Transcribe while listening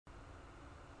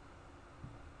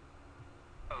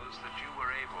was that you were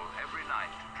able every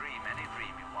night to dream any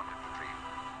dream you wanted to dream.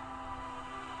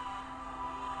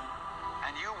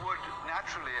 And you would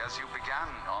naturally, as you began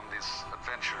on this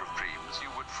adventure of dreams, you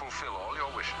would fulfill all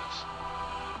your wishes.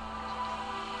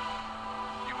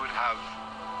 You would have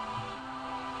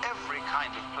every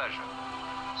kind of pleasure,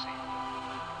 see.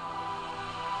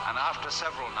 And after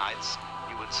several nights,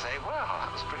 you would say, well,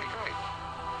 that was pretty great.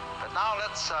 But now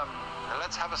let's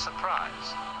have a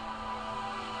surprise.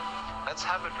 Let's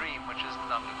have a dream which isn't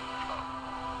under control.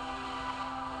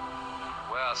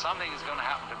 Well, something is going to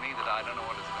happen to me that I don't know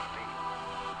what it's going to be.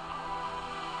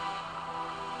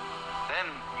 Then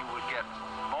you would get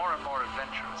more and more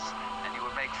adventurous, and you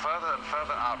would make further and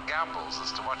further out gambles as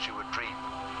to what you would dream.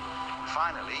 And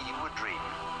finally, you would dream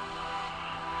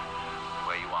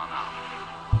where you are now.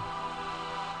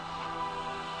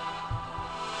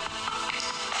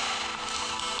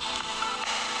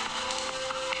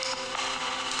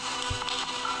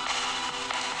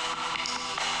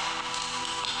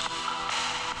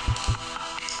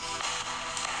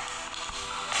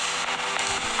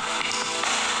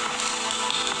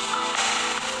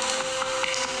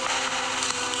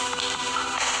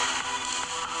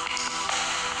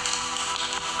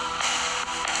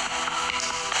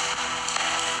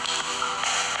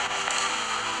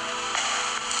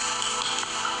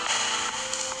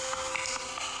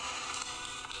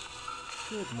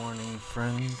 Good morning,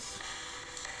 friends.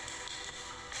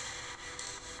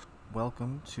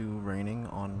 Welcome to Raining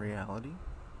on Reality.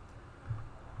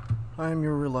 I am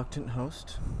your reluctant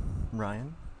host,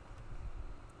 Ryan.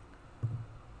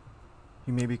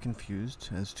 You may be confused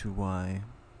as to why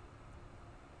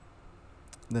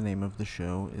the name of the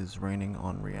show is Raining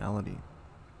on Reality.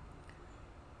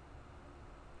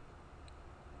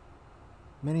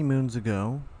 Many moons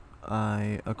ago,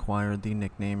 I acquired the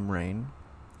nickname Rain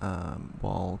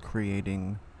while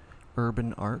creating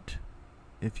urban art,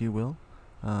 if you will,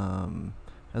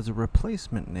 as a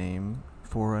replacement name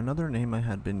for another name I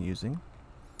had been using.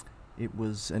 It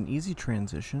was an easy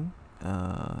transition.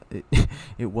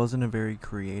 It wasn't a very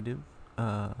creative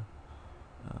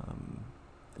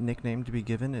nickname to be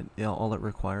given. All it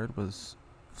required was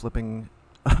flipping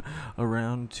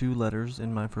around 2 letters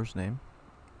in my first name.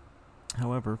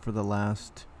 However, for the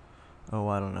last,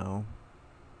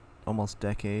 almost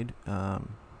decade,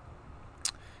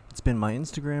 it's been my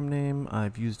Instagram name.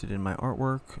 I've used it in my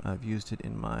artwork. I've used it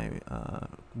in my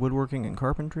woodworking and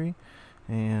carpentry,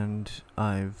 and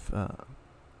I've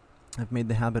made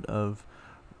the habit of,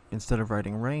 instead of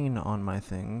writing rain on my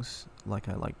things like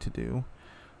I like to do,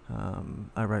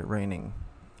 I write raining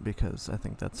because I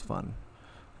think that's fun.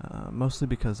 Mostly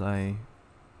because I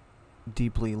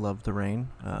deeply love the rain,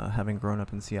 having grown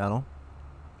up in Seattle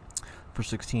for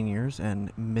 16 years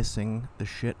and missing the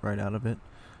shit right out of it.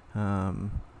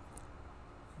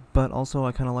 But also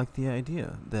I kind of like the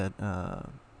idea that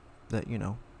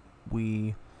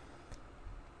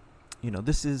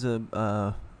this is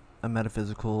a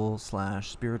metaphysical /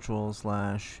 spiritual /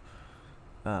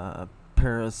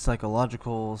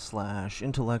 parapsychological /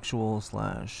 intellectual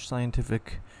 /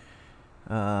 scientific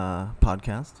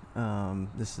podcast.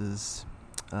 This is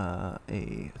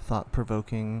a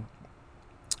thought-provoking,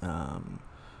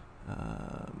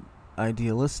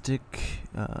 idealistic,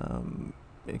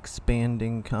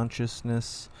 expanding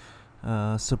consciousness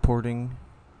supporting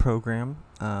program.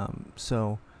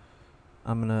 So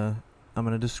I'm gonna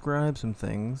describe some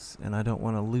things, and I don't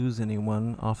want to lose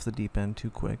anyone off the deep end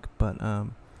too quick, but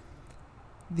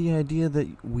the idea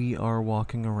that we are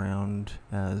walking around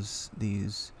as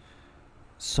these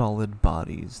solid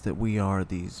bodies, that we are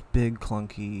these big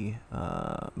clunky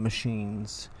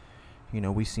machines,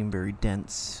 we seem very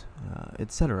dense,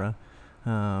 etc.,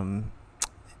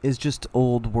 is just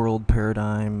old world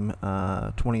paradigm,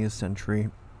 20th century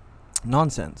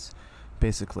nonsense,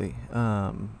 basically.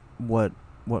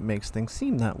 What makes things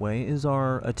seem that way is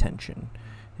our attention.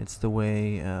 It's the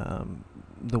way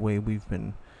we've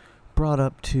been brought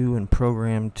up to and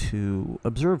programmed to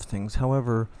observe things.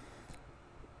 However,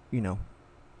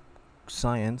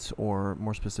 science, or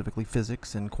more specifically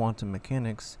physics and quantum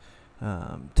mechanics,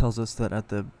 tells us that at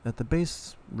the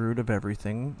base root of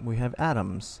everything we have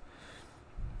atoms.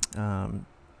 Atoms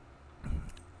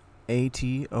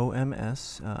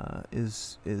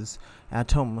is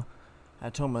atom.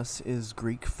 Atomos is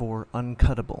Greek for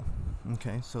uncuttable.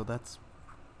 Okay, so that's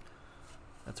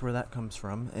where that comes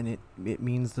from, and it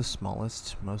means the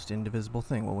smallest, most indivisible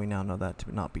thing. Well, we now know that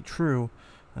to not be true,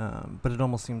 but it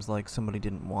almost seems like somebody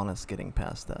didn't want us getting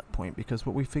past that point, because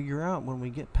what we figure out when we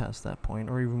get past that point,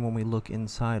 or even when we look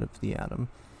inside of the atom,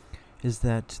 is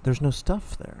that there's no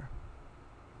stuff there.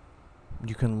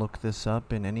 You can look this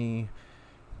up in any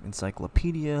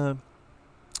encyclopedia,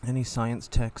 any science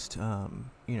text.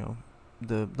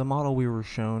 The model we were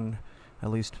shown, at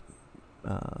least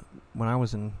when I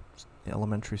was in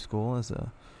elementary school as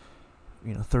a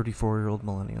 34-year-old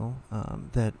millennial,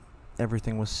 that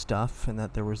everything was stuff and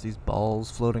that there was these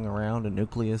balls floating around, a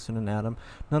nucleus and an atom.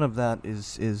 None of that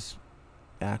is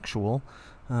actual,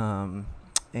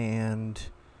 and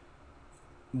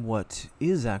what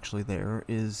is actually there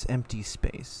is empty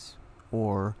space,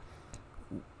 or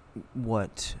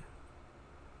what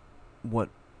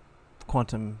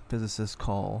quantum physicists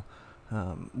call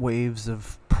waves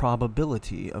of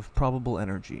probability, of probable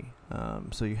energy.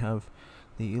 So you have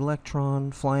the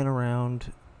electron flying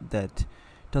around that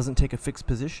doesn't take a fixed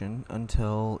position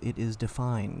until it is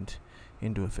defined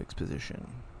into a fixed position.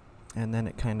 And then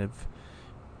it kind of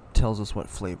tells us what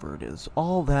flavor it is.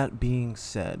 All that being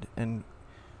said, and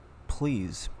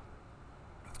please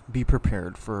be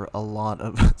prepared for a lot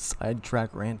of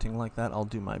sidetrack ranting like that. I'll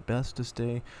do my best to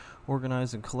stay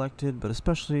organized and collected, but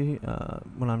especially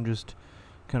when I'm just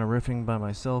kind of riffing by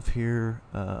myself here,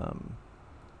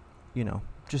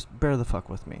 just bear the fuck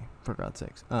with me, for God's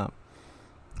sakes.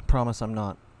 Promise I'm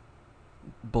not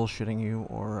bullshitting you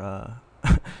or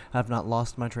have not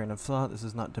lost my train of thought. This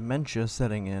is not dementia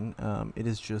setting in. It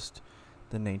is just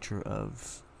the nature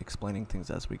of explaining things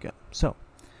as we go. So,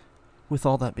 with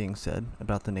all that being said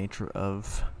about the nature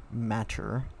of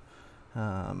matter,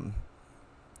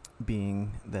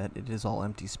 being that it is all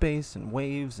empty space and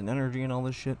waves and energy and all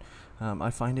this shit, I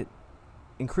find it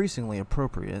increasingly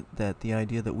appropriate that the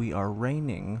idea that we are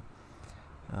reigning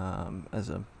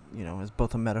as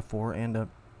both a metaphor and a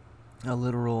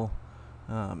literal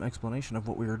explanation of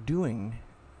what we are doing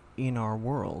in our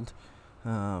world,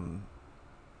 I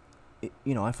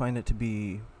find it to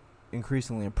be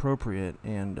increasingly appropriate,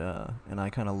 and I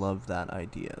kind of love that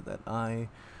idea that I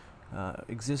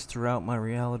exist throughout my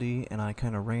reality, and I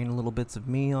kind of rain little bits of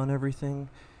me on everything,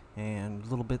 and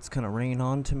little bits kind of rain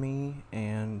onto me,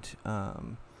 and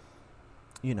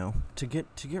to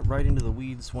get right into the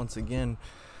weeds once again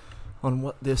on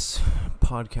what this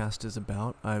podcast is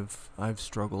about. I've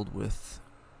struggled with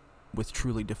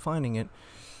truly defining it,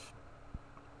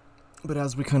 but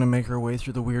as we kind of make our way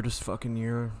through the weirdest fucking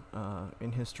year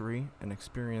in history and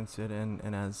experience it,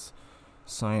 and as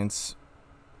science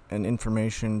and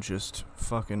information just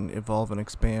fucking evolve and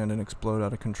expand and explode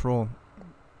out of control,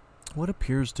 what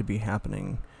appears to be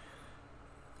happening,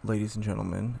 ladies and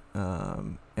gentlemen,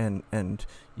 and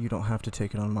you don't have to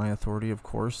take it on my authority, of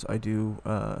course. I do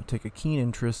take a keen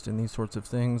interest in these sorts of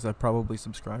things. I probably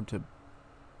subscribe to,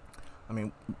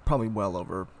 probably well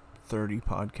over 30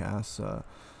 podcasts,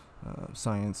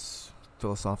 science,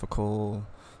 philosophical,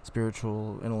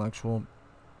 spiritual, intellectual,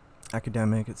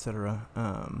 academic, etc.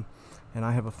 And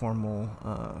I have a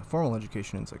formal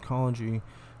education in psychology,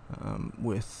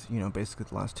 with basically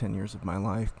the last 10 years of my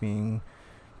life being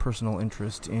personal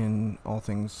interest in all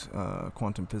things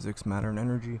quantum physics, matter and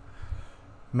energy,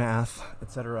 math,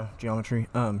 etc., geometry.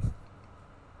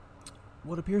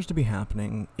 What appears to be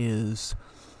happening is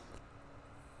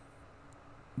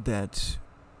that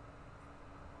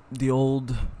the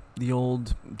old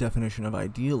definition of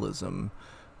idealism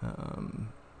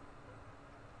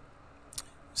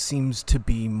seems to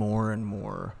be more and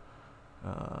more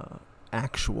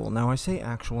actual. Now, I say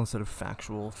actual instead of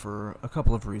factual for a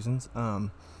couple of reasons.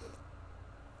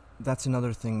 That's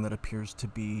another thing that appears to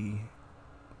be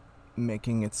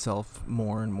making itself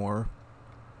more and more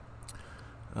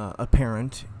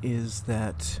apparent, is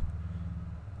that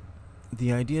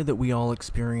the idea that we all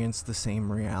experience the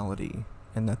same reality,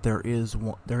 and that there is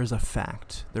a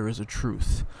fact, there is a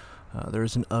truth, there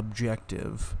is an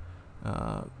objective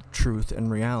truth and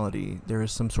reality. There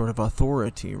is some sort of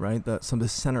authority, right? The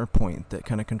center point that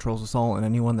kind of controls us all, and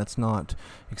anyone that's not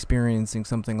experiencing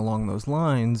something along those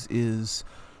lines is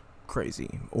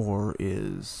crazy or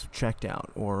is checked out.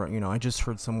 Or I just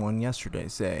heard someone yesterday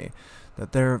say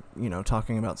that they're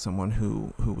talking about someone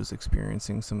who was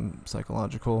experiencing some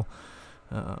psychological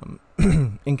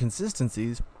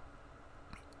inconsistencies,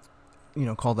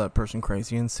 call that person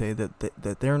crazy and say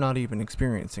that they're not even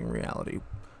experiencing reality.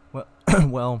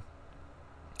 Well,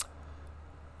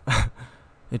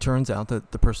 it turns out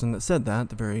that the person that said that,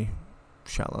 the very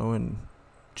shallow and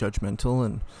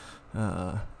judgmental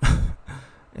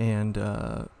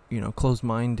and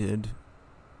closed-minded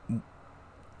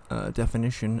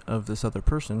definition of this other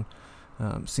person,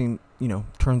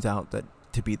 turns out that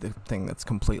to be the thing that's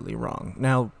completely wrong.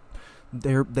 Now,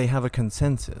 they have a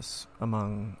consensus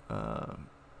among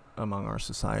our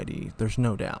society. There's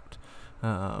no doubt.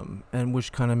 And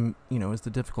which kind of, is the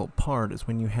difficult part, is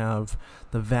when you have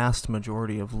the vast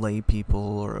majority of lay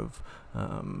people or of,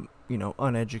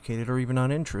 uneducated or even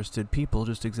uninterested people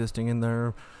just existing in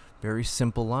their very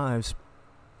simple lives,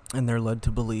 and they're led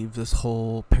to believe this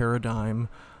whole paradigm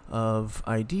of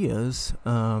ideas,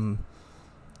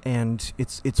 and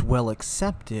it's well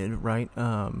accepted, right,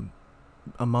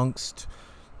 amongst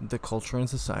the culture and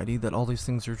society, that all these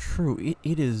things are true.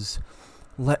 It is,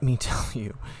 let me tell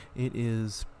you, it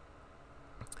is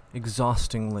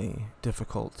exhaustingly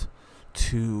difficult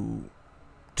to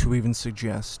even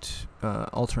suggest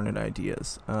alternate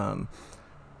ideas.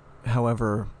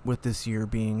 However, with this year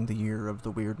being the year of the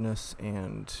weirdness,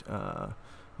 and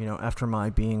after my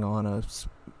being on a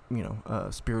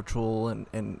spiritual and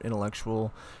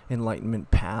intellectual enlightenment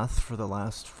path for the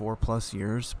last 4+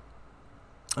 years,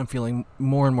 I'm feeling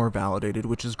more and more validated,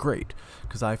 which is great,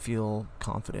 because I feel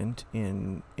confident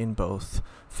in both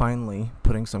finally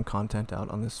putting some content out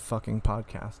on this fucking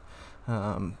podcast,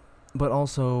 but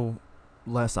also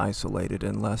less isolated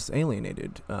and less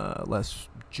alienated, less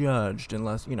judged, and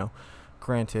less,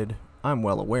 granted, I'm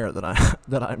well aware that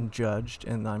I'm judged,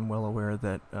 and I'm well aware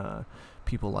that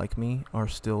people like me are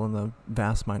still in the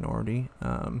vast minority.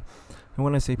 And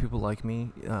when I say people like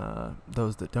me,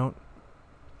 those that don't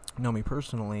know me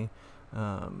personally,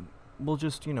 we'll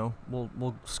just,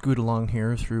 we'll scoot along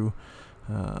here through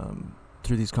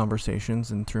these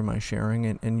conversations and through my sharing,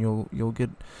 and you'll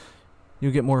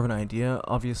get more of an idea.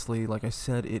 Obviously, like I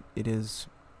said, it is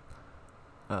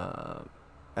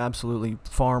absolutely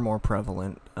far more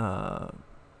prevalent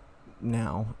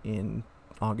now in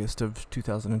August of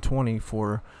 2020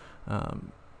 for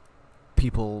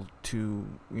people to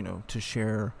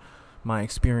share my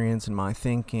experience and my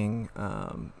thinking,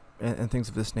 and things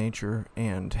of this nature,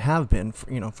 and have been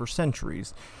for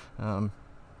centuries.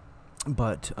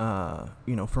 But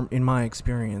from in my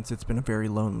experience, it's been a very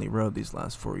lonely road these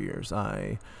last 4 years.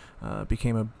 I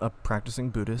became a practicing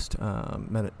Buddhist,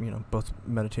 both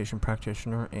meditation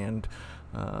practitioner and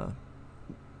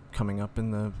coming up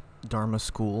in the Dharma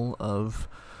school of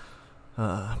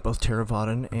both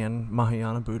Theravadan and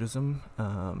Mahayana Buddhism,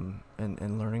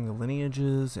 and learning the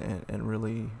lineages, and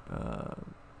really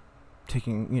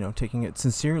taking it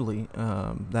sincerely,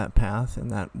 that path and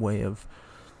that way of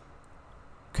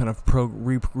kind of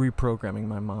reprogramming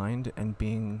my mind, and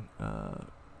being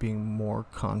more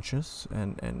conscious,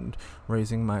 and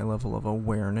raising my level of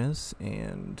awareness,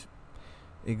 and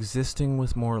existing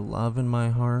with more love in my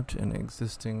heart, and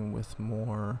existing with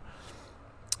more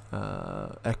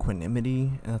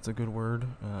equanimity. That's a good word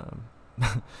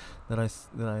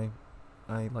that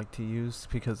I like to use,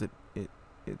 because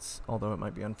it's although it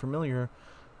might be unfamiliar,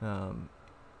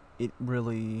 it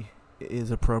really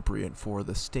is appropriate for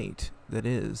the state that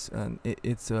is, and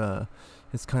it's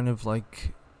kind of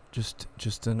like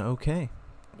just an okay.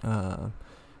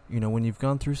 When you've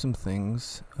gone through some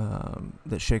things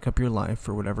that shake up your life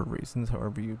for whatever reasons,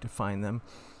 however you define them,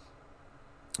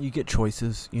 you get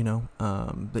choices,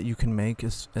 that you can make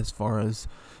as far as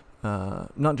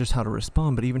not just how to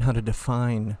respond, but even how to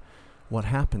define what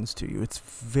happens to you. It's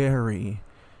very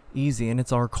easy, and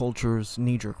it's our culture's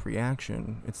knee-jerk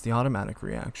reaction. It's the automatic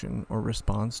reaction or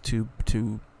response to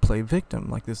play victim,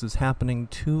 like this is happening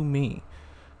to me,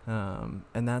 and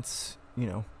that's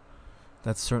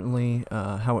certainly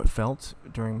how it felt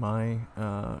during my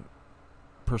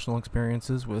personal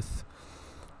experiences with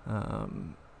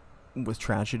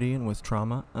tragedy and with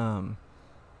trauma.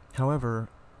 However,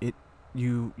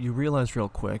 you realize real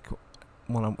quick,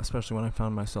 especially when I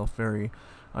found myself very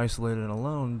isolated and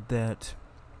alone, that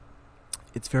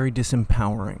it's very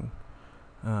disempowering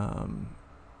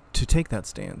to take that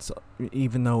stance,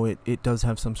 even though it does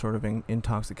have some sort of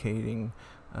intoxicating,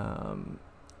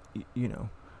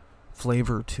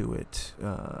 flavor to it,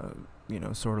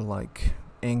 sort of like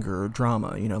anger or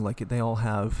drama, like they all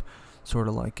have sort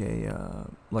of like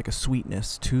a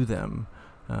sweetness to them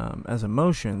as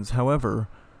emotions. However,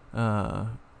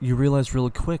 you realize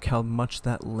really quick how much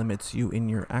that limits you in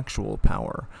your actual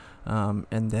power,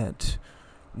 and that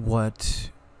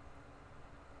what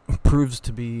proves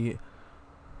to be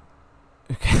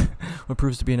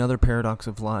another paradox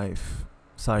of life.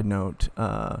 Side note,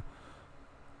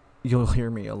 you'll hear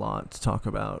me a lot talk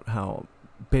about how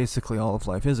basically all of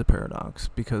life is a paradox,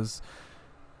 because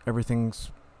everything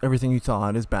you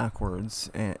thought is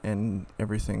backwards, and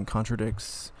everything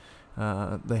contradicts.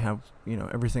 They have,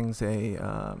 everything's a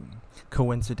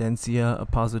coincidentia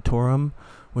oppositorum,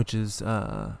 which is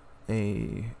a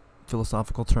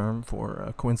philosophical term for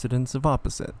a coincidence of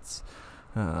opposites,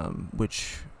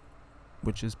 which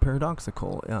is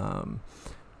paradoxical,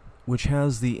 which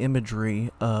has the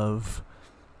imagery of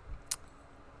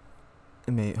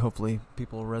hopefully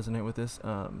people will resonate with this.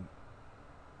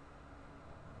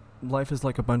 Life is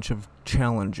like a bunch of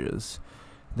challenges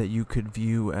that you could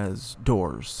view as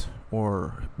doors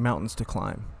or mountains to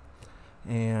climb.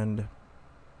 And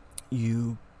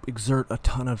you exert a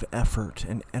ton of effort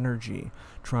and energy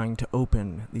trying to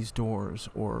open these doors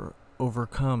or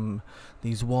overcome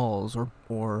these walls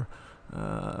or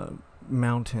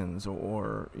mountains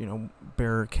or,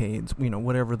 barricades,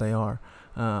 whatever they are,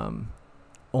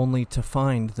 only to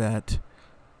find that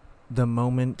the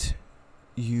moment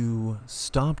you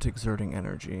stopped exerting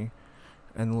energy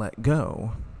and let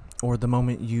go, or the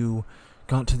moment you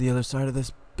got to the other side of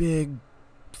this big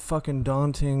fucking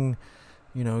daunting,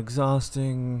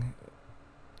 exhausting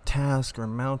task or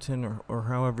mountain or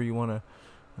however you want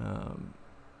to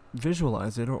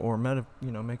visualize it or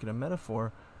make it a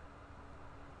metaphor,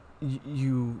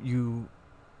 you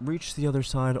reach the other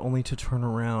side only to turn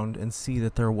around and see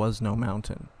that there was no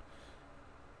mountain,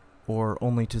 or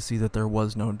only to see that there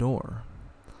was no door,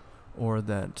 or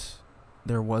that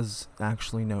there was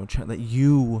actually no that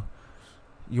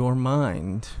your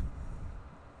mind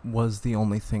was the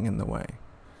only thing in the way.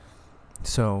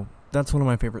 So that's one of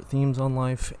my favorite themes on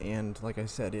life, and like I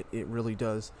said, it really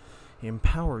does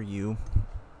empower you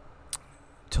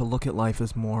to look at life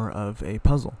as more of a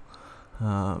puzzle.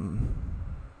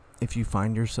 If you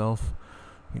find yourself,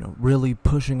 really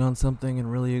pushing on something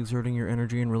and really exerting your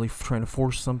energy and really trying to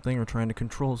force something or trying to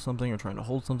control something or trying to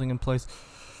hold something in place,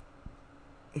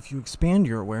 if you expand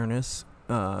your awareness,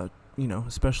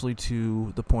 especially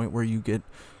to the point where you get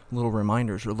little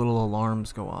reminders or little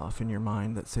alarms go off in your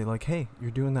mind that say like, hey,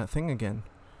 you're doing that thing again,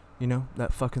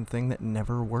 that fucking thing that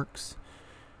never works.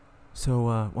 So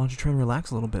why don't you try and relax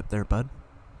a little bit there, bud?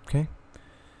 Okay?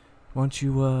 Why don't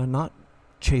you not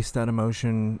chase that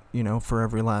emotion, for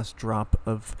every last drop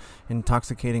of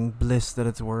intoxicating bliss that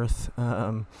it's worth,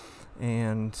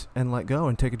 and let go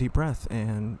and take a deep breath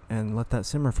and let that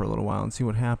simmer for a little while and see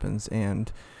what happens.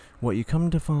 And what you come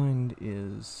to find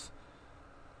is,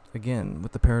 again,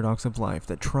 with the paradox of life,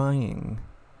 that trying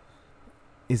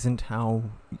isn't how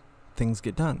things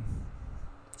get done.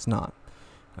 It's not.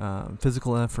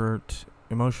 Physical effort,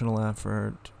 emotional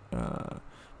effort,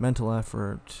 mental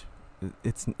effort,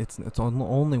 it's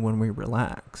only when we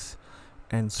relax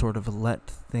and sort of let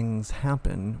things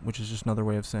happen, which is just another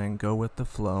way of saying go with the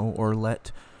flow, or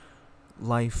let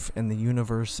life and the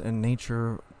universe and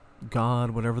nature,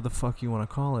 God, whatever the fuck you want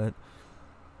to call it,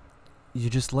 you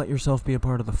just let yourself be a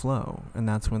part of the flow, and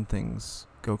that's when things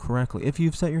go correctly. If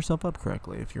you've set yourself up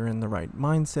correctly, if you're in the right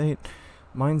mindset,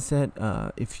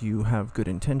 if you have good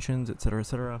intentions, etc.,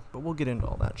 etc. But we'll get into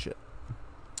all that shit.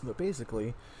 But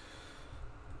basically,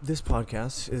 this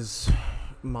podcast is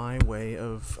my way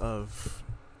of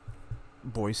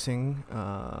voicing,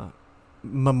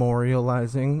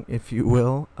 memorializing, if you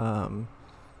will,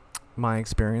 my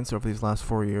experience over these last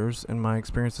 4 years, and my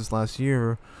experience this last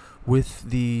year with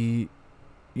the,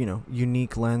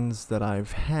 unique lens that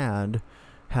I've had,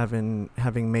 having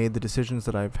made the decisions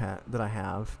that I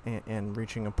have, and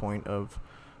reaching a point of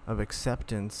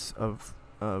acceptance of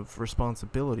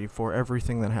responsibility for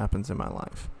everything that happens in my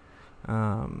life.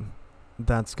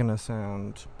 That's gonna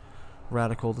sound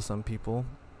radical to some people.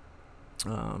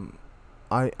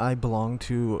 I belong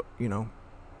to,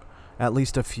 at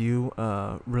least a few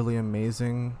really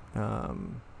amazing,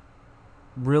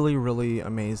 really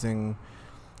amazing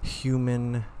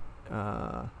human,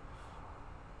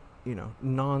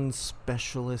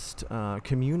 non-specialist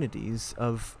communities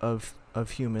of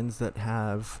humans that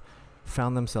have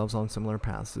found themselves on similar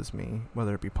paths as me,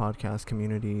 whether it be podcast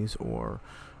communities or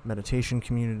meditation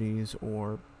communities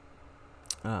or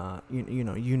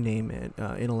you name it,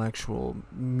 intellectual,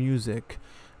 music,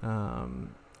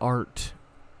 art,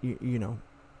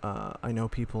 I know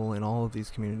people in all of these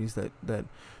communities that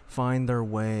find their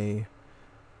way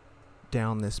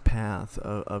down this path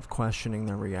of questioning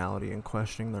their reality and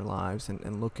questioning their lives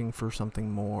and looking for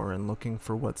something more and looking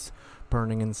for what's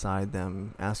burning inside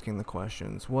them, asking the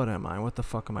questions, what am I? What the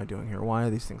fuck am I doing here? Why are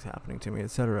these things happening to me,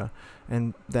 etc.?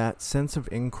 And that sense of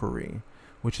inquiry,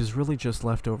 which is really just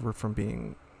left over from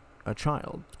being a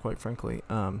child, quite frankly,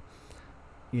 and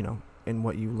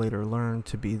what you later learn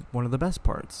to be one of the best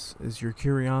parts is your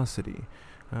curiosity.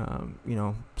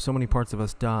 So many parts of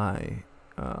us die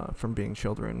from being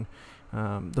children.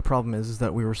 The problem is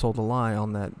that we were sold a lie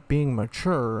on that being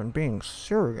mature and being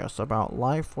serious about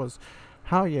life was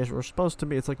how you were supposed to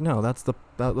be. It's like, no, those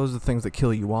are the things that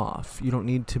kill you off. You don't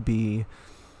need to be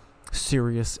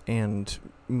serious and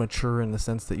mature in the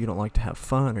sense that you don't like to have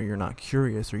fun, or you're not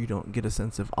curious, or you don't get a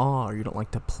sense of awe, or you don't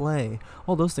like to play.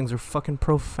 All those things are fucking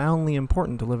profoundly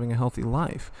important to living a healthy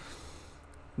life.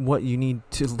 what you need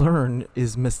to learn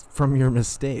is from your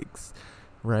mistakes,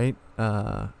 right?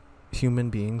 Human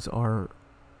beings are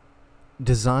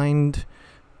designed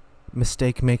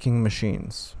mistake-making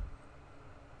machines,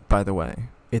 by the way.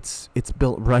 It's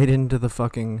built right into the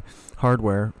fucking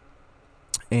hardware,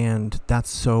 and that's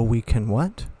so we can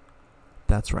what?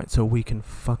 That's right, so we can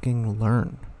fucking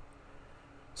learn.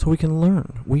 So we can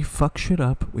learn. We fuck shit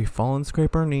up. We fall and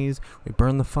scrape our knees. We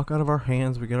burn the fuck out of our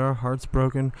hands. We get our hearts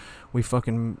broken. We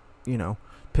fucking,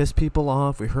 piss people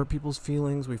off. We hurt people's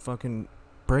feelings. We fucking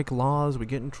break laws. We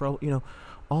get in trouble.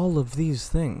 All of these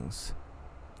things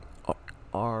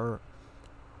are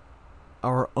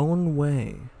our own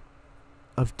way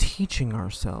of teaching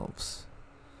ourselves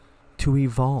to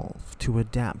evolve, to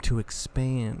adapt, to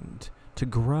expand, to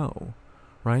grow,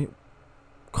 right?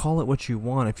 Call it what you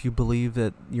want. If you believe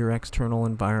that your external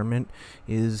environment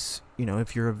is,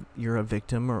 if you're a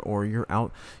victim or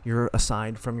you're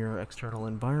aside from your external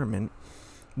environment,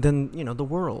 then, the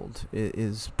world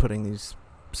is putting these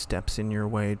steps in your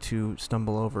way to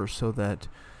stumble over so that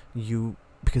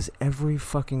because every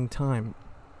fucking time,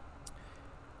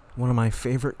 one of my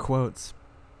favorite quotes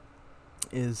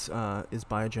is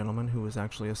by a gentleman who was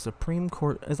actually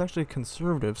a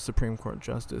conservative Supreme Court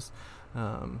justice,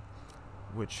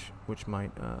 which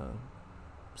might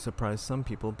surprise some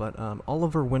people, but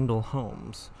Oliver Wendell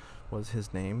Holmes was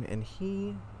his name, and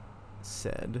he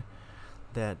said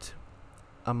that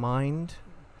a mind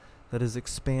that is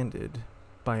expanded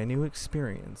by a new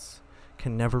experience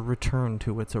can never return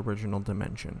to its original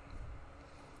dimension.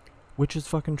 Which is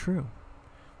fucking true.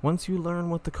 Once you learn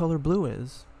what the color blue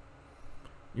is,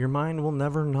 your mind will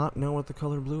never not know what the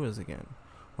color blue is again.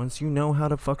 Once you know how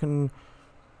to fucking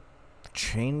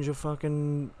change a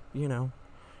fucking,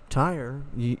 tire,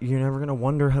 you're never going to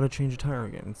wonder how to change a tire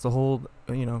again. It's the whole,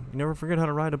 you never forget how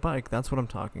to ride a bike. That's what I'm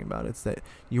talking about. It's that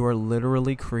you are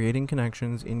literally creating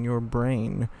connections in your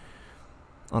brain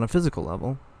on a physical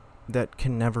level that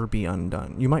can never be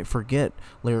undone. You might forget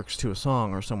lyrics to a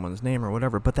song or someone's name or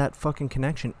whatever, but that fucking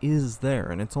connection is there,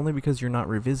 and it's only because you're not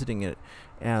revisiting it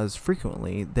as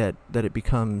frequently that it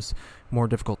becomes more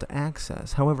difficult to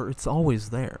access. However, it's always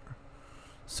there.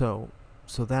 So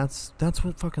that's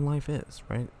what fucking life is,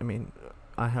 right? I mean,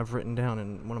 I have written down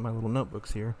in one of my little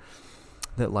notebooks here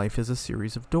that life is a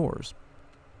series of doors,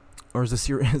 or is a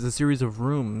series of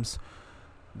rooms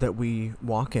that we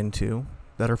walk into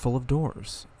that are full of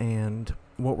doors. And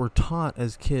what we're taught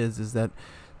as kids is that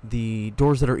the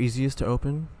doors that are easiest to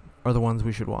open are the ones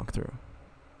we should walk through,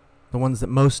 the ones that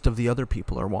most of the other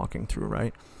people are walking through,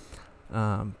 right?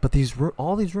 But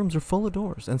all these rooms are full of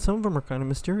doors, and some of them are kind of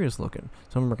mysterious looking.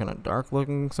 Some of them are kind of dark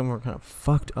looking. Some of them are kind of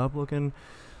fucked up looking.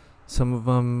 Some of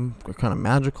them are kind of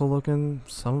magical looking.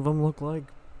 Some of them look like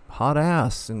hot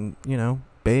ass and,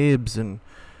 babes and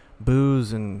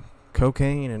booze and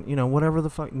cocaine and, whatever the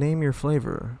fuck, name your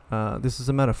flavor. This is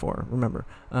a metaphor, remember.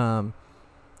 And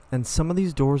some of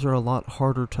these doors are a lot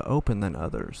harder to open than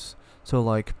others. So,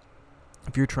 like,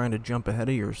 if you're trying to jump ahead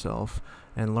of yourself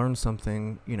and learn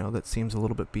something, that seems a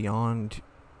little bit beyond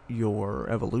your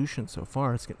evolution so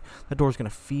far, that door's going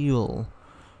to feel,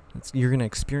 you're going to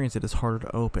experience it as harder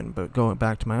to open. But going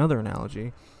back to my other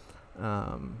analogy,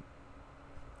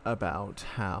 about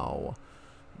how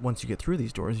once you get through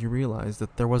these doors, you realize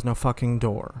that there was no fucking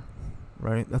door,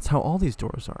 right? That's how all these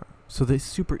doors are. So the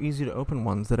super easy to open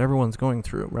ones that everyone's going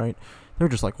through, right? They're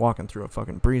just like walking through a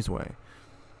fucking breezeway.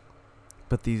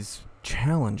 But these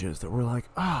challenges that we're like,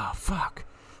 fuck,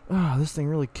 this thing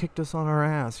really kicked us on our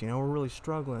ass, we're really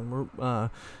struggling, we're,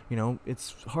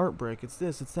 it's heartbreak, it's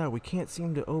this, it's that, we can't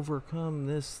seem to overcome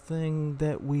this thing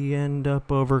that we end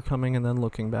up overcoming and then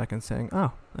looking back and saying,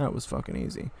 that was fucking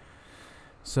easy.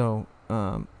 So,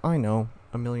 I know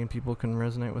a million people can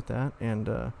resonate with that,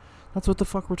 and that's what the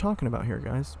fuck we're talking about here,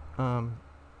 guys.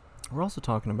 We're also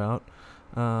talking about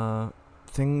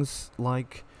things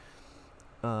like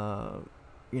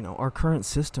our current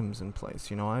systems in place.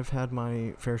 I've had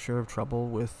my fair share of trouble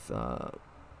with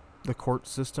the court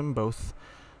system, both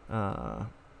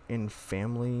in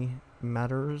family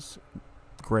matters.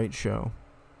 Great show.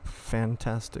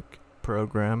 Fantastic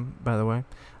program, by the way.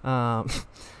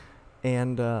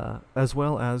 And as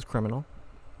well as criminal.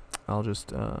 I'll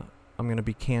just, I'm going to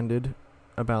be candid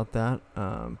about that,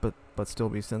 but still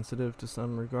be sensitive to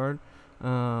some regard.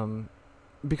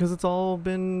 Because it's all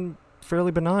been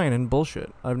fairly benign and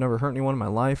bullshit. I've never hurt anyone in my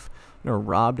life, never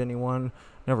robbed anyone,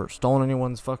 never stolen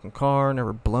anyone's fucking car,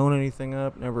 never blown anything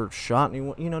up, never shot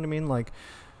anyone, you know what I mean? Like,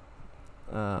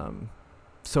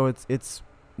 so it's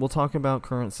we'll talk about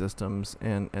current systems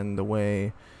and the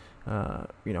way,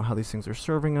 how these things are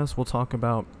serving us. We'll talk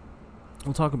about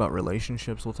We'll talk about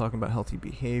relationships. We'll talk about healthy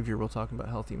behavior. We'll talk about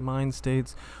healthy mind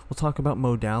states. We'll talk about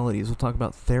modalities. We'll talk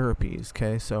about therapies,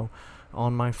 okay? So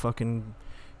on my fucking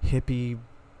hippie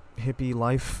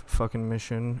life fucking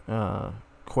mission,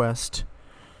 quest,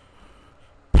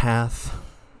 path,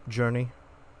 journey,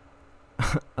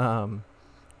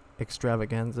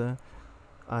 extravaganza,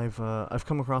 I've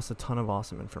come across a ton of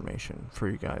awesome information for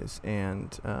you guys,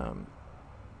 and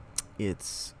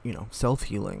it's, you know,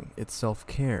 self-healing, it's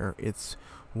self-care, it's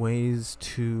ways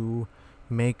to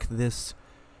make this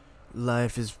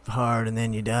life is hard and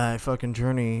then you die fucking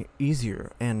journey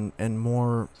easier and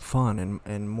more fun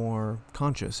and more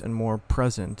conscious and more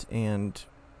present, and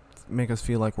make us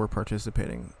feel like we're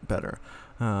participating better,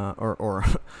 or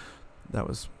that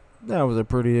was a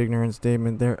pretty ignorant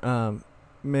statement there.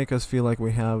 Make us feel like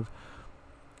we have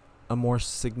a more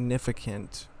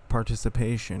significant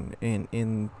participation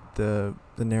in the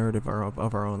narrative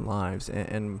of our own lives,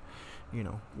 and you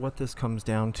know what this comes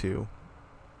down to,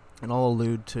 and I'll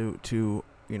allude to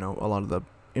you know a lot of the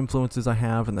influences I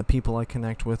have and the people I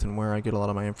connect with and where I get a lot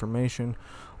of my information,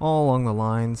 all along the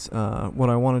lines. What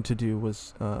I wanted to do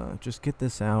was just get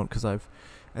this out, because I've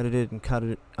edited and cut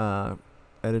it,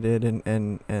 edited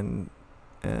and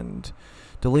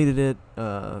deleted it,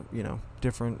 you know,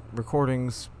 different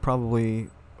recordings, probably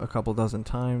a couple dozen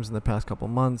times in the past couple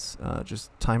months.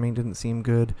 Just timing didn't seem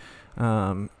good,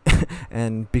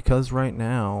 and because right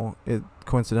now it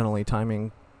coincidentally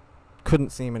timing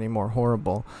couldn't seem any more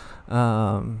horrible,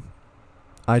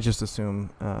 I just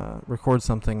assume record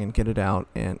something and get it out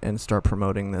and start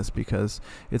promoting this, because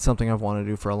it's something I've wanted to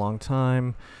do for a long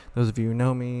time. Those of you who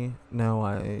know me know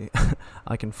I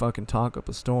I can fucking talk up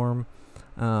a storm,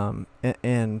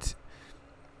 and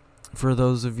for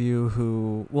those of you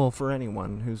who, well, for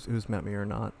anyone who's met me or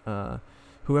not,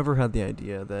 whoever had the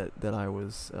idea that I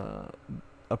was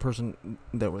a person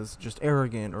that was just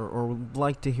arrogant or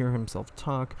liked to hear himself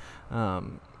talk,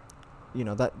 you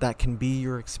know, that can be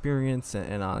your experience,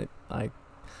 and I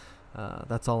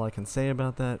that's all I can say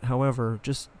about that. However,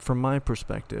 just from my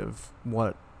perspective,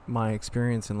 what my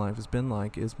experience in life has been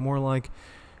like is more like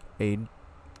a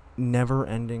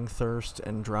never-ending thirst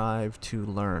and drive to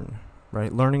learn,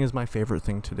 right? Learning is my favorite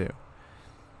thing to do.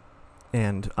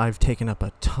 And I've taken up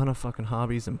a ton of fucking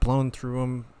hobbies and blown through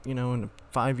them, you know, in a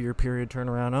 5-year period, turn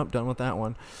around, done with that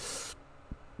one.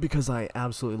 Because I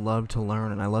absolutely love to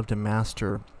learn and I love to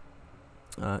master,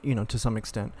 you know, to some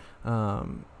extent,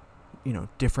 you know,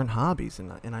 different hobbies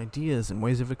and ideas and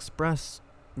ways of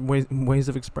ways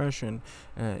of expression,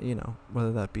 you know,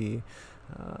 whether that be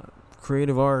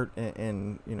creative art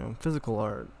and you know, physical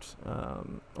art,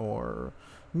 or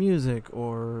music,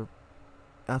 or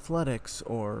athletics,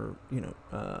 or you know,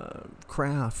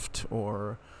 craft,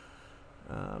 or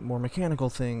more mechanical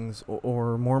things,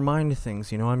 or more mind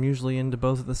things. You know, I'm usually into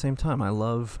both at the same time. I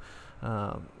love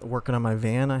working on my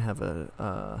van. I have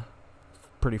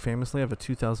pretty famously, I have a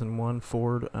 2001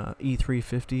 Ford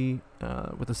E350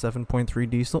 with a 7.3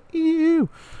 diesel,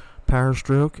 power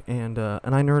stroke, and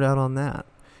I nerd out on that.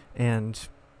 And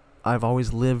I've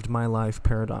always lived my life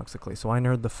paradoxically, so I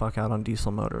nerd the fuck out on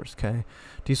diesel motors, okay?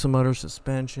 Diesel motor,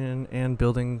 suspension, and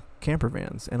building camper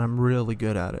vans, and I'm really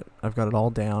good at it. I've got it all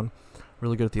down,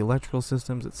 really good at the electrical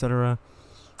systems, etc.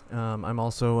 I'm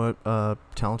also a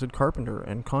talented carpenter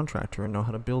and contractor and know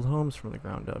how to build homes from the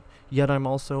ground up. Yet I'm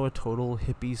also a total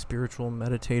hippie, spiritual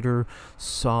meditator,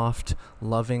 soft,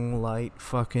 loving, light,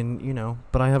 fucking, you know,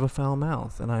 but I have a foul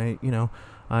mouth, and I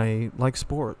like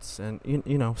sports, and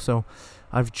you know, so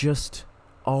I've just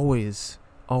always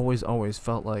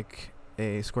felt like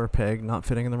a square peg not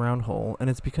fitting in the round hole, and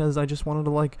it's because I just wanted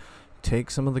to like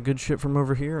take some of the good shit from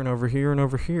over here and over here and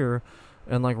over here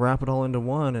and like wrap it all into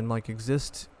one and like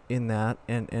exist in that,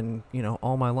 and you know,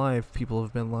 all my life people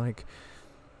have been like,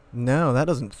 no, that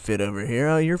doesn't fit over here,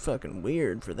 oh, you're fucking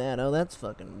weird for that, oh, that's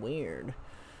fucking weird.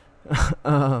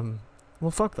 Well,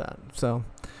 fuck that. So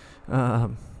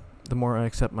the more I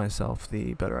accept myself,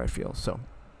 the better I feel. So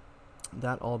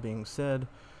that all being said,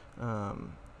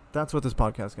 that's what this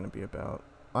podcast is going to be about.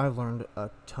 I've learned a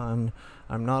ton.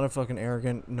 I'm not a fucking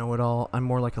arrogant know-it-all. I'm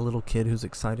more like a little kid who's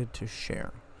excited to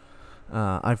share.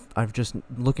 I've just,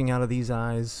 looking out of these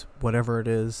eyes, whatever it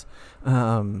is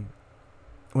that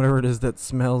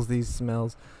smells these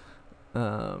smells,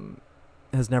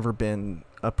 has never been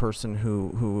a person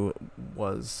who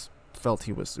felt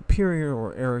he was superior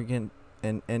or arrogant,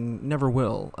 and never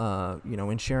will, you know,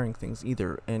 in sharing things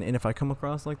either. And if I come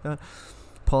across like that,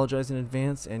 apologize in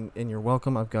advance, and you're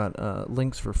welcome. I've got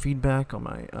links for feedback on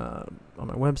my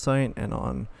website, and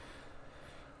on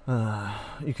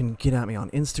you can get at me on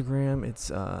Instagram. It's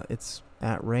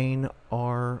at Rain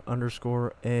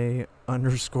R_A_Y_N.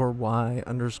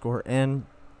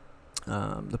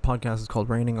 The podcast is called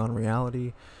Raining on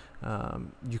Reality.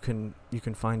 You can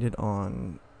find it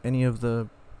on any of the,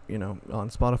 on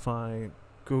Spotify,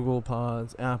 Google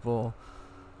Pods, Apple,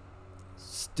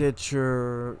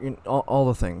 Stitcher, all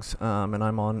the things. And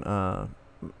I'm on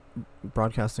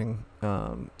broadcasting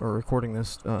or recording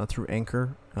this through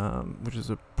Anchor, which is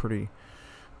a pretty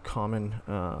common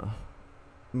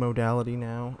modality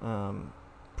now,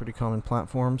 pretty common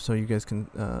platform, so you guys can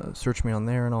search me on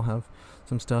there, and I'll have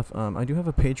some stuff. I do have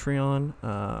a Patreon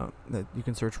that you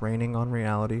can search Raining on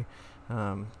Reality.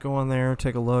 Go on there,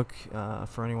 take a look.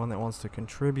 For anyone that wants to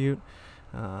contribute,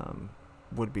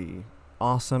 would be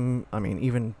awesome. I mean,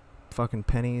 even fucking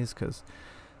pennies, because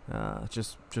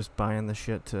just buying the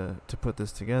shit to put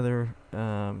this together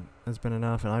has been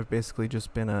enough, and I've basically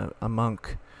just been a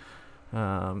monk,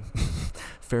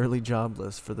 fairly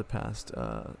jobless for the past,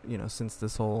 since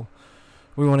this whole,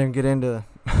 we won't even get into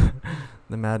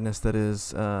the madness that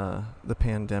is the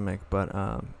pandemic,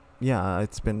 but yeah,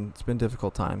 it's been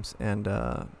difficult times, and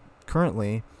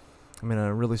currently I'm in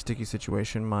a really sticky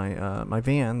situation. My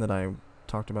van that I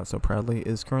talked about so proudly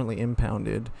is currently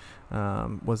impounded,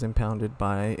 was impounded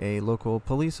by a local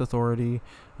police authority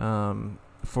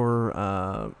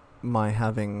for my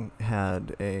having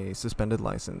had a suspended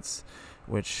license,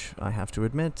 which I have to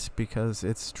admit because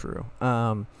it's true.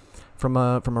 From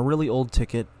a really old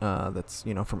ticket that's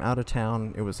from out of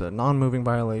town. It was a non-moving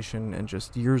violation, and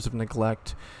just years of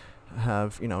neglect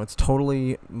have it's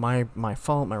totally my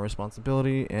fault, my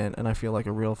responsibility, and I feel like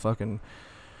a real fucking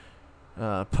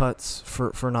putz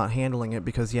for not handling it,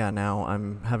 because now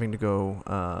I'm having to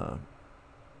go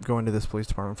into this police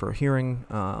department for a hearing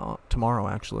tomorrow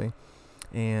actually,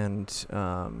 and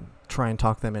try and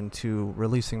talk them into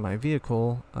releasing my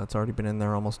vehicle. It's already been in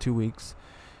there almost 2 weeks.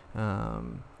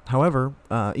 However,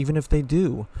 even if they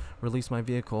do release my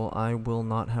vehicle, I will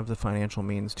not have the financial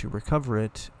means to recover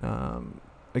it.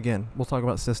 Again, we'll talk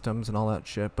about systems and all that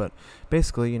shit, but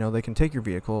basically, they can take your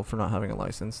vehicle for not having a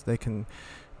license. They can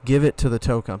give it to the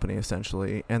tow company,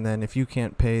 essentially, and then if you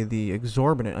can't pay the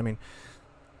exorbitant,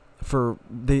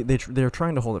 they're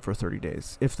trying to hold it for 30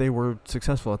 days. If they were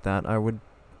successful at that, I would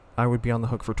be on the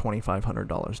hook for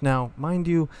 $2,500. Now, mind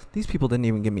you, these people didn't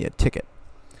even give me a ticket.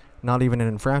 Not even an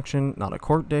infraction, not a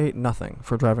court date, nothing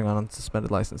for driving on a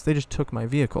suspended license. They just took my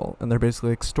vehicle, and they're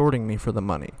basically extorting me for the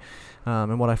money.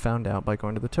 And what I found out by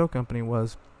going to the tow company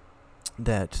was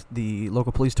that the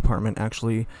local police department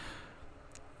actually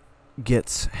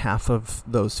gets half of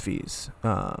those fees.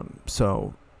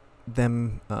 So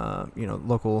them,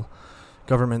 local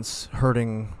governments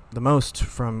hurting the most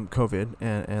from COVID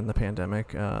and the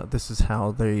pandemic, this is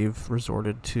how they've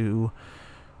resorted to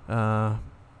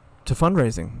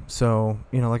fundraising. So,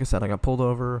 like I said, I got pulled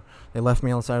over. They left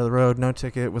me on the side of the road, no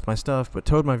ticket with my stuff, but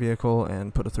towed my vehicle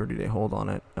and put a 30-day hold on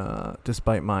it,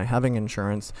 despite my having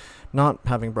insurance, not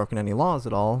having broken any laws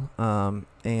at all,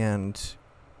 and,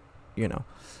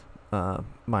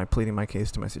 my pleading my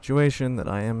case to my situation, that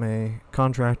I am a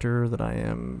contractor, that I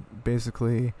am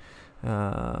basically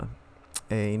a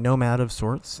nomad of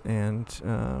sorts, and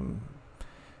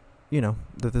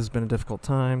that this has been a difficult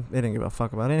time. They didn't give a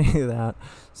fuck about any of that.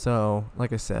 So,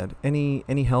 like I said,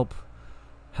 any help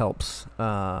helps.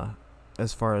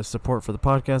 As far as support for the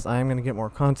podcast, I am going to get more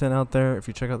content out there. If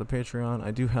you check out the Patreon,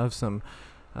 I do have some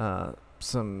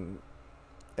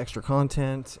extra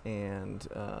content and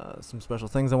some special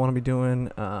things I want to be doing.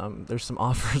 There's some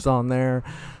offers on there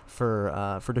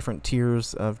for different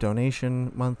tiers of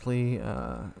donation monthly,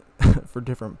 for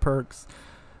different perks.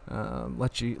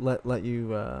 Let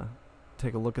you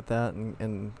take a look at that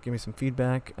and give me some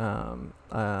feedback.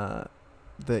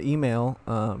 The email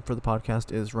for the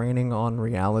podcast is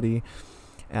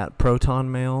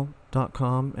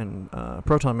rainingonreality@protonmail.com, and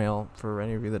ProtonMail, for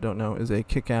any of you that don't know, is a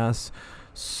kick-ass,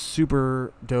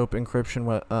 super dope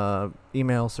encryption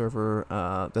email server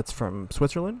that's from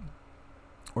Switzerland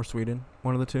or Sweden,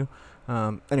 one of the two.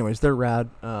 Anyways, they're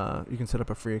rad. You can set up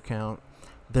a free account.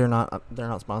 They're not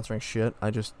sponsoring shit. I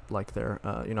just like their,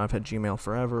 I've had Gmail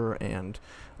forever, and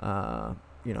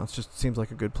it just seems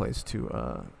like a good place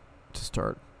to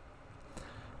start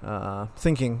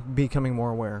becoming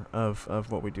more aware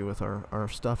of what we do with our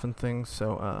stuff and things.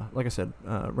 So, like I said,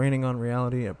 Raining on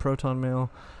Reality at ProtonMail,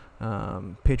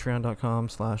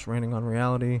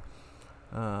 patreon.com/rainingonreality.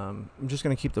 I'm just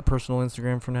going to keep the personal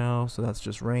Instagram for now, so that's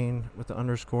just rain with the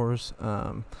underscores.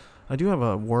 I do have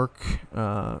a work,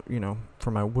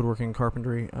 for my woodworking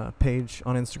carpentry page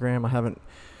on Instagram. I haven't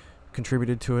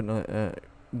contributed to it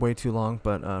way too long,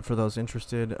 but for those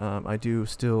interested, I do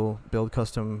still build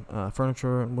custom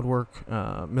furniture and woodwork,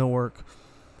 millwork,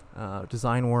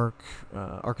 design work,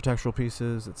 architectural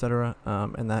pieces, etc.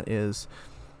 And that is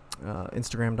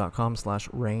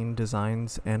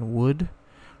Instagram.com/raindesignsandwood,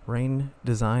 Rain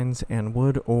Designs and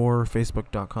Wood, or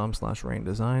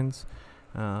Facebook.com/raindesigns.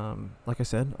 Like I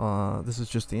said, this is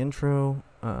just the intro,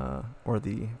 or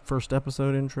the first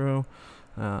episode intro.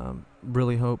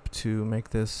 Really hope to make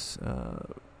this,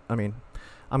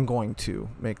 I'm going to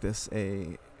make this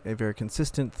a very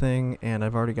consistent thing, and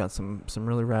I've already got some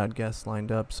really rad guests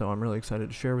lined up, so I'm really excited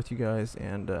to share with you guys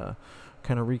and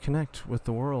kind of reconnect with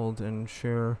the world and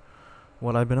share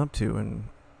what I've been up to and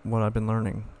what I've been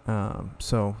learning.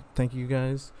 So thank you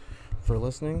guys for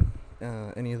listening,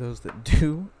 any of those that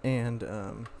do, and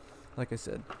like I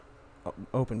said,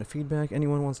 open to feedback.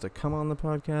 Anyone wants to come on the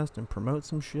podcast and promote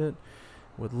some shit,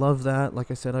 would love that. Like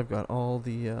I said, I've got all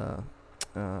the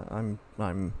I'm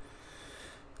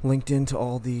linked into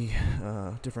all the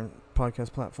different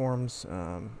podcast platforms.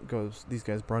 These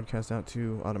guys broadcast out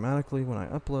to automatically when I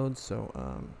upload, so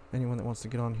anyone that wants to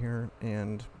get on here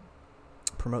and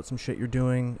promote some shit you're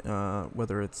doing,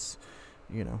 whether it's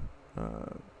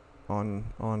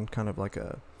on kind of like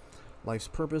a life's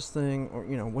purpose thing, or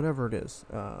whatever it is,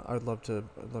 I'd love to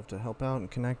help out and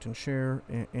connect and share,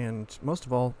 and most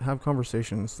of all, have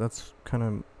conversations. That's kind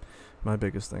of my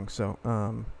biggest thing. So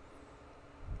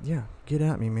yeah, get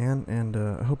at me, man, and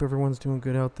I hope everyone's doing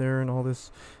good out there in all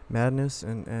this madness,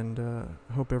 and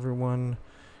hope everyone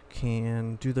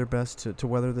can do their best to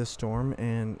weather this storm,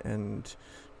 and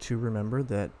to remember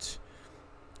that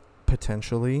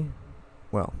potentially,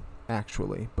 well,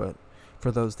 actually, but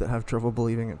for those that have trouble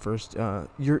believing at first,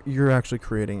 you're actually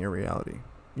creating your reality.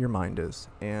 Your mind is,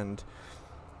 and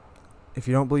if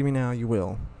you don't believe me now, you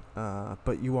will.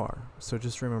 But you are. So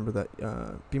just remember that.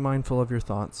 Be mindful of your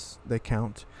thoughts; they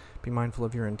count. Be mindful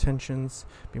of your intentions.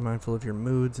 Be mindful of your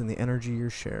moods and the energy you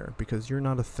share, because you're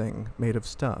not a thing made of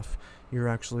stuff. You're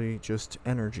actually just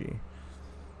energy.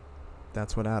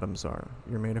 That's what atoms are.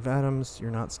 You're made of atoms.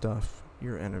 You're not stuff.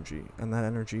 You're energy, and that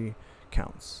energy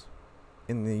counts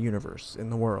in the universe, in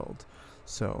the world.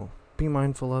 So be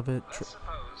mindful of it,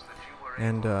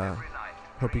 and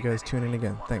hope you guys tune in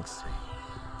again. Thanks.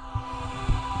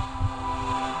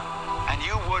 And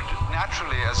you would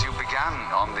naturally, as you began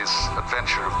on this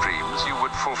adventure of dreams, you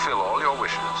would fulfill all your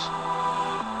wishes.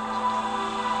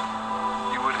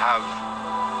 You would have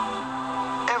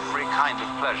every kind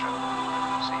of pleasure,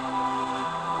 see.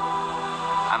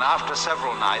 And after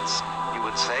several nights, you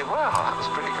would say, well, that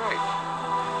was pretty great.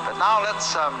 But now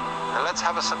let's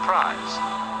have a surprise.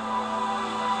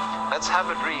 Let's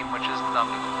have a dream which isn't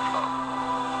under control.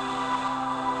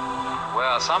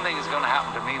 Well, something is going to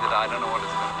happen to me that I don't know what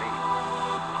it's going to be.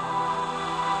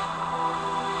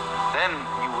 Then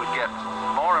you would get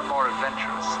more and more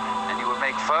adventurous, and you would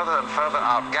make further and further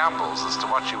out gambles as to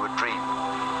what you would dream.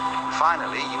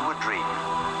 Finally, you would dream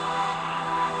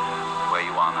where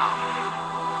you are now.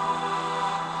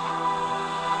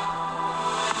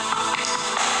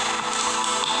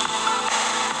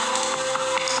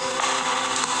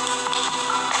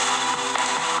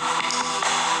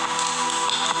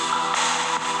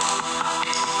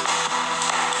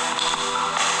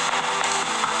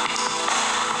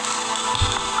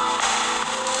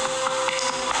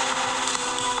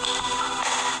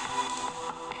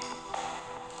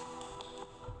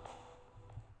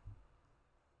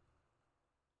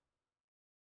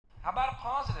 How about a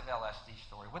positive LSD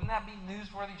story? Wouldn't that be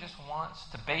newsworthy just once,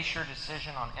 to base your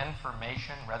decision on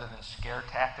information rather than scare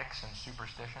tactics and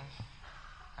superstitions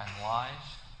and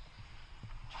lies?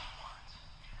 Just once.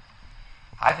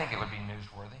 I think it would be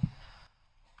newsworthy.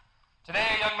 Today,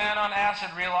 a young man on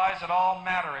acid realized that all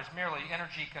matter is merely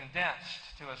energy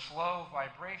condensed to a slow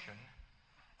vibration,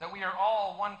 that we are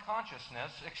all one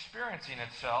consciousness experiencing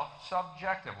itself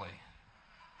subjectively.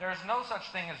 There is no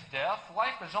such thing as death.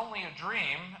 Life is only a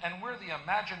dream, and we're the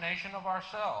imagination of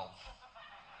ourselves.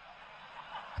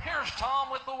 Here's Tom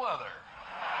with the weather.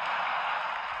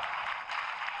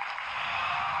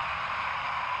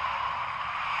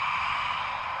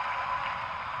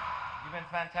 You've been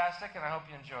fantastic, and I hope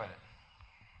you enjoyed it.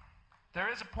 There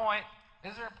is a point.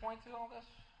 Is there a point to all this?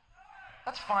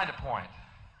 Let's find a point.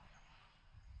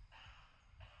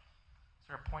 Is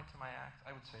there a point to my act?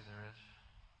 I would say there is.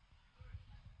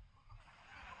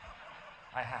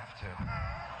 I have to.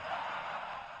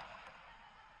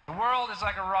 The world is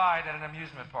like a ride at an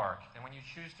amusement park, and when you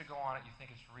choose to go on it, you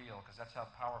think it's real, because that's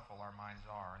how powerful our minds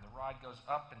are. And the ride goes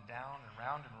up and down and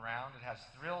round and round. It has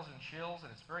thrills and chills,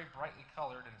 and it's very brightly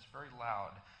colored, and it's very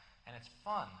loud, and it's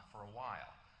fun for a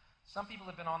while. Some people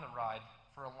have been on the ride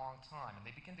for a long time, and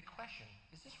they begin to question,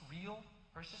 is this real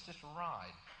or is this just a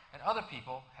ride? And other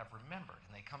people have remembered,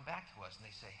 and they come back to us and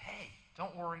they say, hey,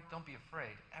 don't worry, don't be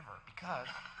afraid ever, because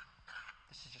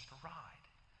this is just a ride.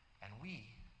 And we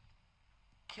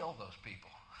kill those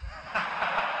people.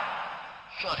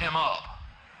 Shut him up.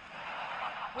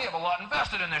 We have a lot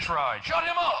invested in this ride. Shut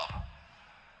him up.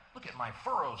 Look at my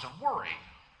furrows of worry.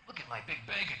 Look at my big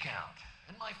bank account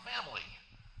and my family.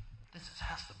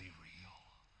 Has to be real.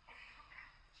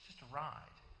 It's just a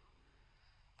ride.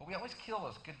 But we always kill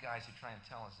those good guys who try and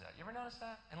tell us that. You ever notice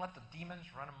that? And let the demons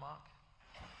run amok?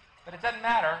 But it doesn't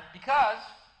matter because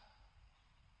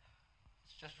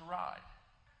it's just a ride.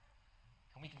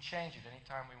 And we can change it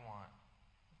anytime we want.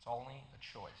 It's only a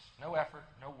choice. No effort,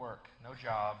 no work, no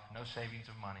job, no savings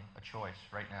of money. A choice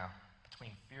right now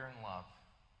between fear and love.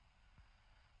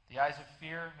 The eyes of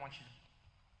fear want you to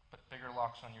put bigger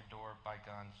locks on your door, buy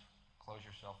guns, close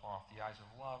yourself off. The eyes of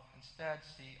love instead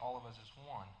see all of us as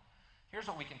one. Here's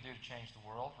what we can do to change the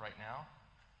world right now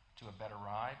to a better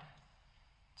ride.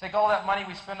 Take all that money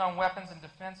we spend on weapons and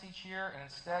defense each year and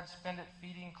instead spend it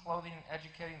feeding, clothing, and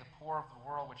educating the poor of the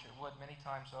world, which it would many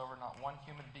times over, not one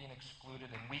human being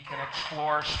excluded, and we can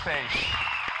explore space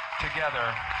together,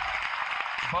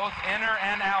 both inner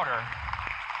and outer,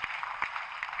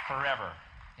 forever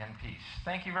in peace.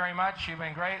 Thank you very much. You've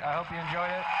been great. I hope you enjoyed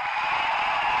it.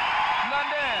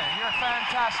 London, you're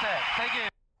fantastic. Thank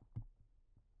you.